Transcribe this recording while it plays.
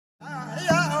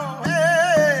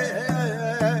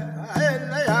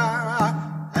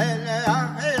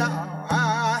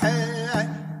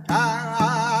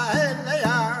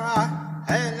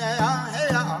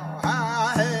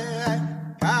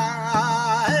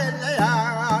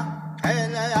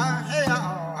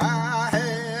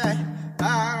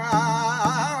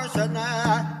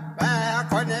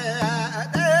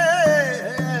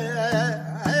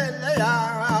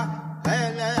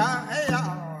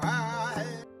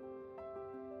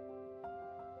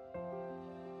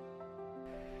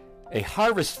A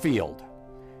harvest field.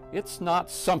 It's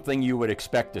not something you would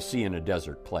expect to see in a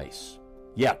desert place.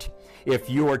 Yet, if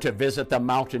you were to visit the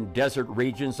mountain desert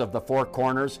regions of the Four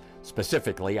Corners,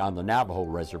 specifically on the Navajo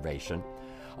reservation,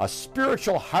 a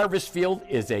spiritual harvest field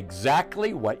is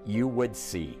exactly what you would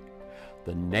see.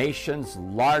 The nation's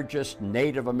largest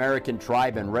Native American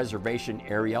tribe and reservation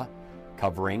area,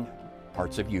 covering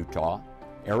parts of Utah,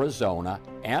 Arizona,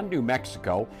 and New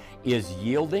Mexico, is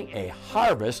yielding a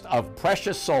harvest of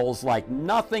precious souls like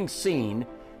nothing seen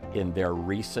in their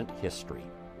recent history.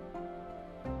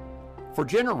 For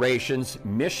generations,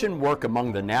 mission work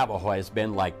among the Navajo has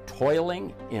been like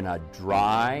toiling in a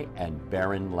dry and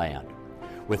barren land,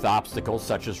 with obstacles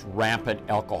such as rampant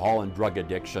alcohol and drug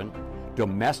addiction,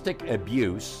 domestic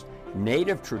abuse,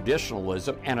 native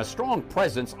traditionalism, and a strong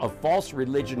presence of false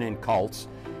religion and cults.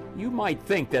 You might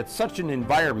think that such an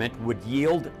environment would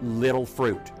yield little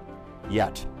fruit.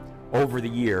 Yet, over the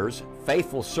years,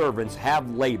 faithful servants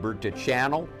have labored to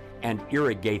channel and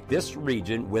irrigate this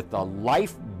region with the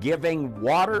life-giving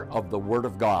water of the Word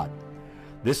of God.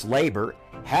 This labor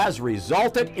has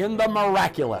resulted in the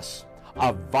miraculous,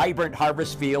 a vibrant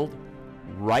harvest field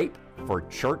ripe for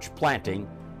church planting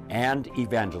and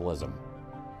evangelism.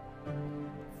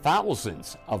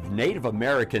 Thousands of Native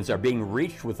Americans are being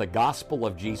reached with the gospel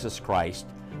of Jesus Christ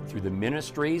through the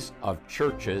ministries of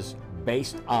churches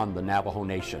based on the Navajo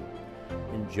Nation.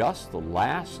 In just the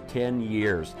last 10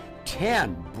 years,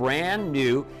 10 brand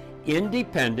new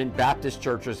independent Baptist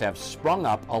churches have sprung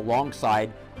up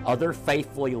alongside other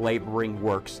faithfully laboring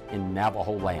works in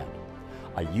Navajo land.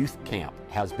 A youth camp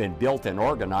has been built and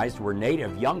organized where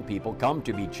Native young people come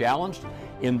to be challenged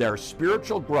in their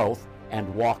spiritual growth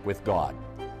and walk with God.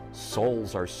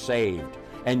 Souls are saved,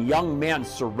 and young men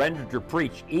surrender to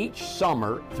preach each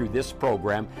summer through this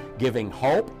program, giving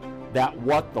hope that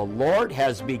what the Lord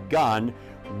has begun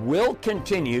will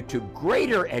continue to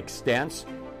greater extents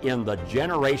in the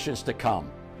generations to come.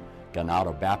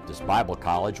 Ganado Baptist Bible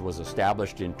College was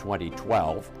established in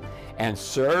 2012 and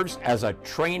serves as a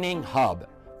training hub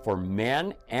for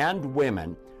men and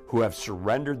women who have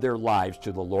surrendered their lives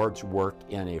to the Lord's work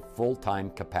in a full-time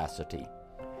capacity.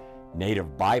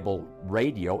 Native Bible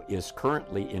Radio is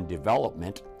currently in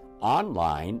development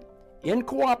online in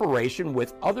cooperation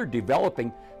with other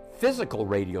developing physical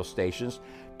radio stations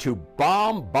to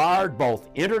bombard both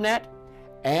internet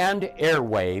and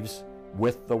airwaves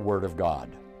with the Word of God.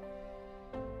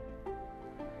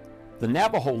 The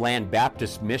Navajo Land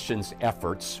Baptist Mission's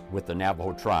efforts with the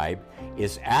Navajo tribe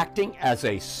is acting as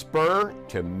a spur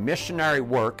to missionary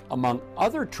work among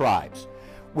other tribes.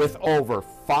 With over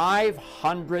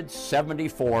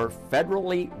 574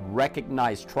 federally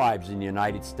recognized tribes in the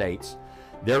United States,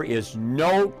 there is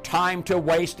no time to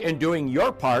waste in doing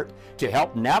your part to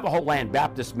help Navajo Land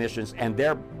Baptist Missions and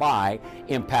thereby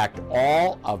impact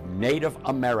all of Native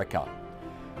America.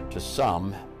 To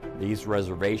some, these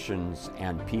reservations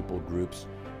and people groups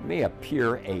may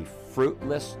appear a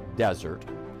fruitless desert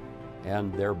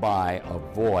and thereby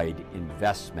avoid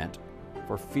investment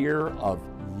for fear of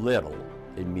little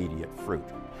immediate fruit.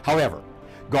 However,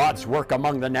 God's work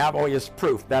among the Navajo is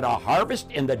proof that a harvest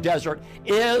in the desert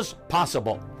is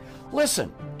possible.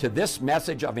 Listen to this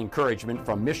message of encouragement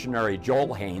from missionary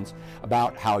Joel Haynes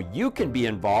about how you can be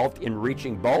involved in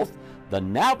reaching both the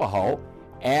Navajo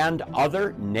and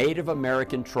other Native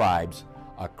American tribes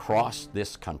across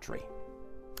this country.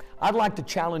 I'd like to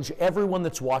challenge everyone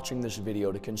that's watching this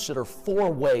video to consider 4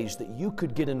 ways that you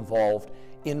could get involved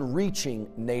in reaching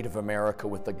Native America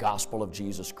with the gospel of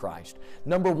Jesus Christ.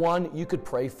 Number 1, you could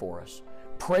pray for us.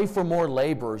 Pray for more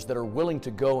laborers that are willing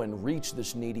to go and reach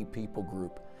this needy people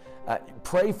group.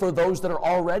 Pray for those that are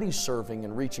already serving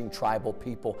and reaching tribal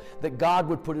people, that God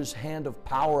would put His hand of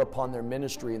power upon their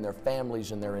ministry and their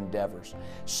families and their endeavors.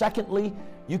 Secondly,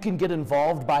 you can get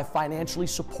involved by financially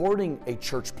supporting a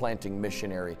church planting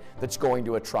missionary that's going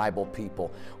to a tribal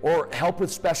people, or help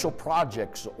with special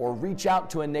projects, or reach out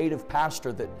to a native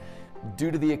pastor that,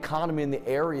 due to the economy in the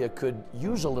area, could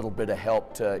use a little bit of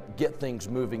help to get things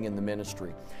moving in the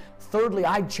ministry. Thirdly,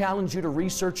 I'd challenge you to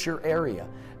research your area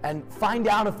and find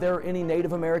out if there are any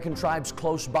Native American tribes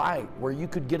close by where you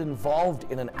could get involved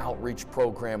in an outreach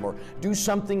program or do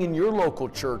something in your local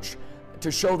church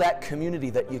to show that community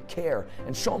that you care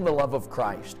and show them the love of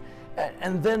Christ.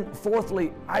 And then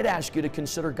fourthly, I'd ask you to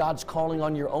consider God's calling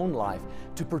on your own life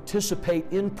to participate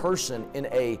in person in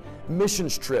a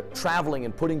missions trip, traveling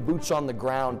and putting boots on the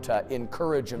ground to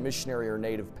encourage a missionary or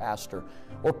native pastor.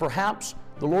 Or perhaps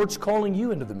the Lord's calling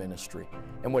you into the ministry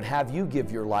and would have you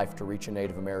give your life to reach a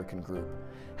Native American group.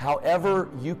 However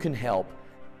you can help,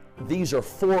 these are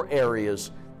 4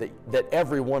 areas that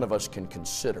every one of us can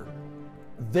consider.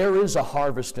 There is a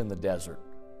harvest in the desert,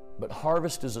 but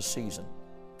harvest is a season,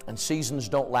 and seasons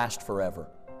don't last forever.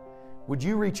 Would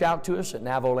you reach out to us at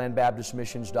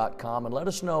NavoLandBaptistMissions.com and let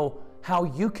us know how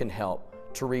you can help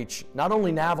to reach not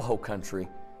only Navajo country,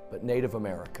 but Native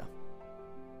America?